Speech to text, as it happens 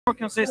more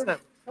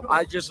consistent.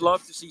 I just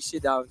love to see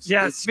sit downs.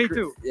 Yes, me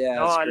too. Yeah,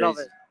 oh, I love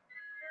crazy. it.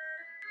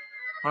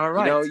 All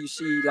right. You know, you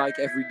see like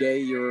every day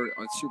you're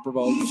on Super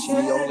Bowl, you see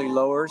only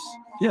lowers.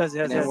 Yes,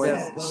 yes, And then yes, when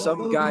yes.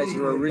 some guys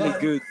who are really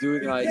good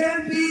doing like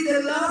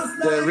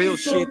the real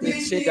shit in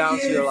sit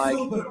downs, you're like,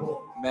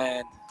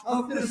 man,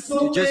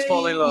 you just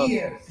fall in love.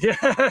 Yeah. yes,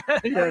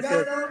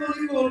 yes.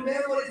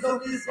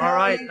 All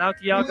right, now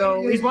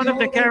Thiago. He's one of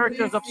the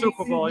characters of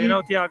Super Bowl. You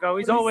know, Thiago.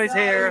 He's always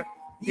here.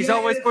 He's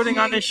always putting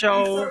on the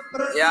show.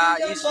 Yeah,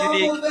 he's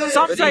unique.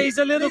 Some say he's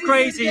a little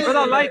crazy, but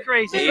I like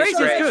crazy.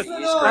 Crazy is good.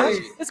 He's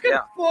crazy. It's good.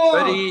 Yeah.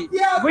 But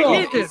we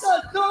need this.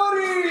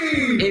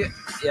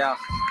 Yeah.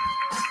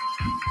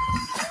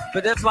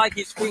 But that's like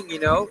his thing, you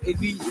know. If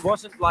he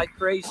wasn't like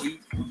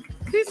crazy,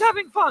 he's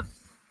having fun.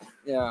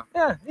 Yeah.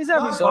 Yeah, he's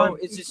having fun. So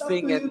it's his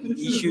thing, and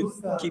he should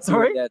keep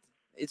doing that.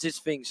 It's his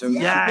thing, so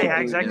yeah,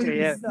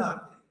 exactly. Yeah.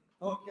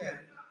 Okay.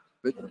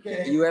 But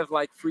you have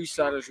like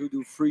freestylers who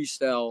do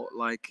freestyle,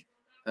 like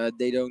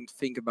they don't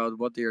think about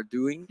what they are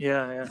doing.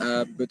 Yeah,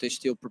 yeah. But they're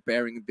still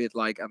preparing a bit,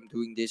 like I'm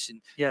doing this,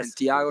 and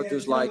Thiago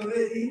does like,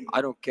 I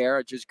don't care,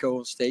 I just go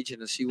on stage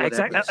and I see what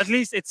happens. At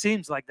least it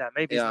seems like that.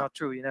 Maybe it's not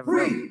true. You never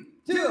know.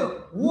 3,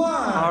 2,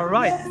 1. All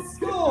right. Let's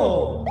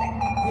go.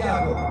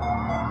 Thiago.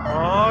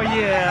 Oh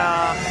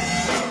yeah.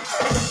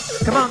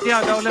 Come on,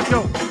 Thiago. Let's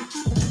go.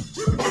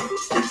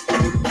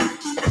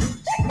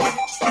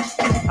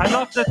 I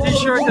love the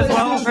t-shirt as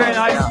well. Very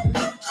nice.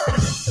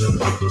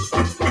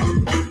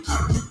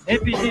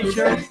 Hippie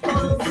t-shirt.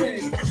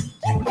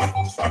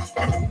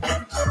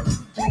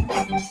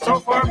 So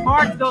far,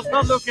 Mark does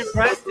not look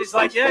impressed. He's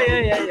like, yeah.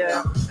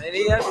 And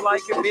he has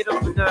like a bit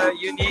of a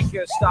unique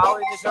style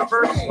in his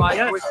numbers,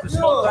 like with the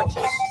small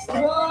touches.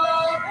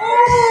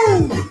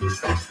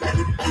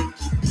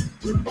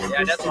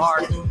 Yeah, that's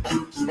hard.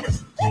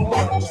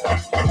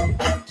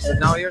 So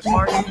now here's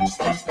Marki from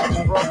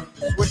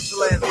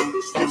Switzerland.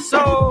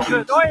 So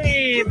good.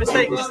 Oi,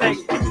 mistake.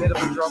 Bit of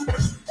a drop.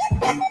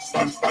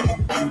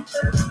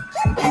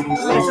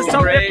 This is so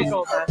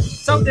difficult, man.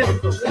 So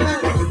difficult.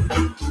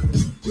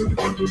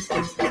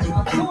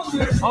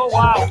 Oh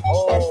wow.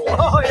 Oh.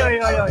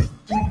 Oi.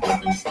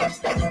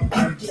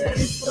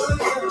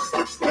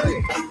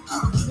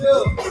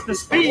 The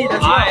speed as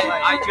well.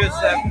 I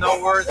just have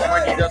no words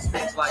when he does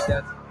things like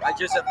that. I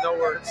just have no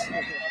words.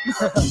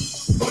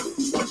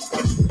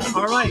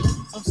 All right,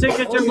 some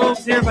signature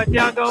moves here by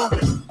Thiago.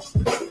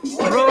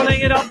 Rolling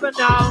it up and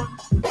down.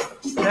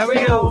 There we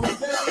go.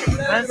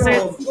 That's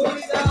it.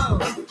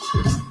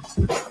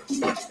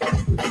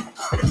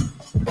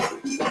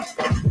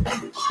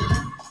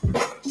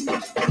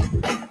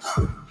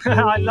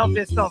 I love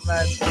this stuff,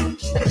 man.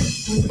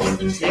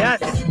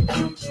 Yes.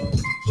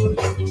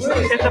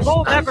 And the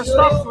ball never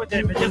stops with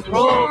him. It just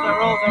rolls and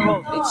rolls and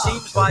rolls. It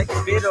seems like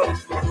a bit of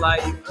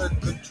like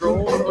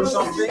uncontrolled or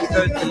something,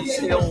 but he's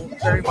still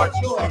very much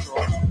in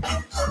control.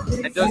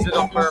 And does it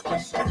on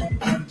purpose.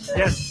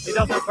 Yes, he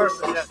does it on purpose,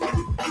 yes.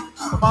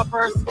 Come on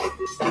first. Go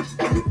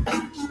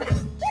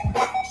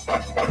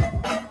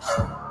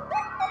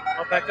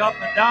back up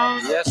and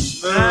down. Yes,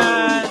 smooth.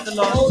 And the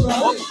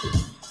launch.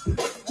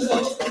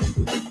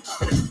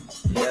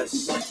 Yes.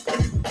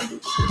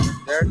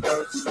 There it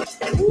goes.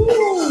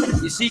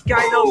 You see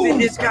kind of in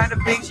this kind of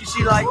things, you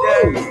see like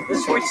the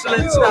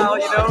Switzerland style,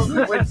 you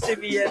know, with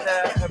Simi and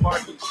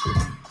Marki.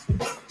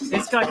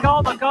 It's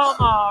calma,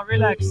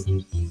 relax.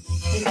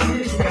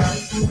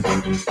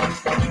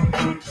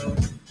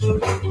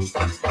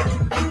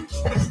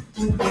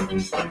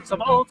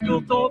 Some old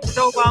school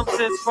toe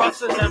bounces,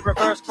 crosses, and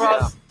reverse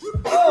cross.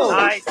 Yeah.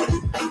 Nice.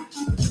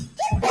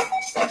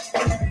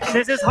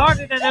 This is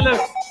harder than it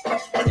looks.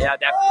 Yeah,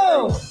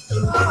 definitely.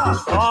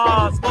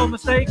 Oh, small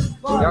mistake.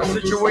 They are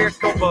such a weird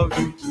combo, but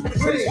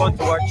it's fun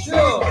to watch.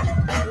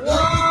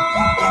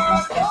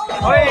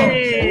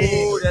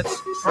 Hey! Ooh, that's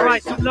crazy. All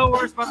right, some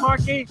lowers by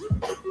Marki.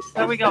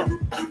 There we go.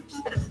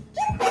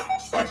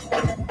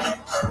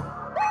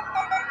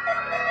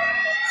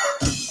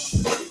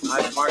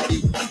 Nice, Marki.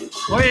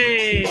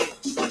 Hey!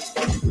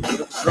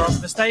 Beautiful drop.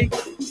 Mistake.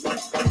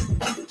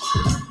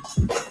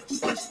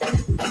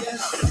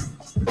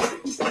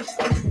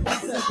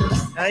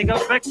 He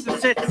goes back to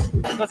sit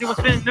because he was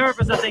feeling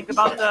nervous, I think,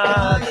 about the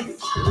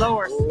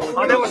lowers.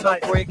 Oh, that was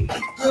nice. Quick. And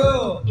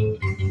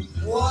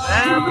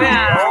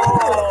bam.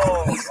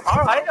 Oh.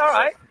 All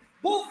right.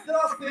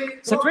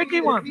 It's a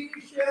tricky one.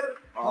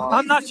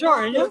 I'm not sure,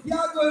 are you?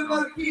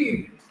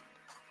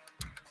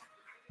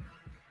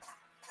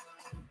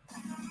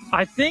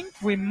 I think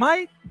we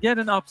might get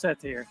an upset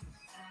here.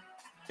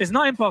 It's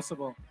not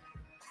impossible.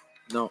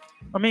 No.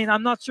 I mean,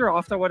 I'm not sure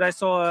after what I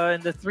saw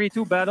in the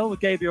 3-2 battle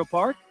with Gabriel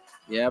Park.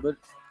 Yeah, but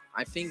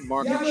I think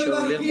Marki showed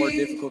a little more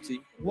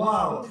difficulty.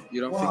 Wow.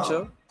 You don't think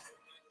so?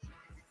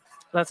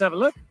 Let's have a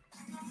look.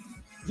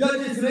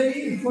 Judges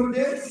ready for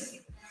this?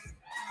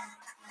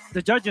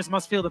 The judges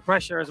must feel the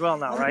pressure as well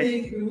now, I right?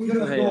 think we're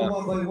going to go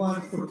one by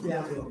one for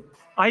Thiago.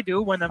 I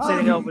do when I'm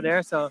sitting over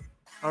there, so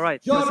all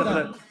right. Let's have a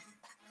look.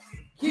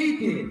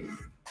 Kiki,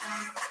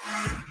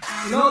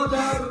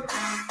 Lothar,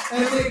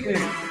 and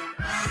Nicky.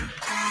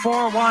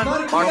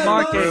 4-1 for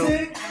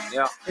Marki.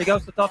 Yeah, He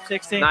goes to top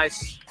 16.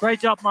 nice. Great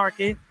job,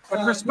 Marki.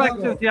 But respect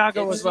to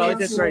Thiago as well. He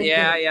did great.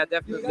 Yeah,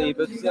 definitely.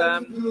 But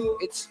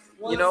it's,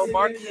 you know,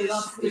 Marki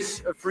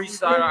is a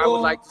freestyler I would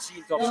like to see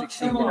in top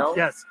 16. You know.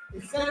 Yes.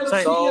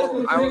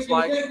 So I was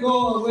like,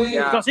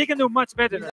 yeah. Because he can do much better than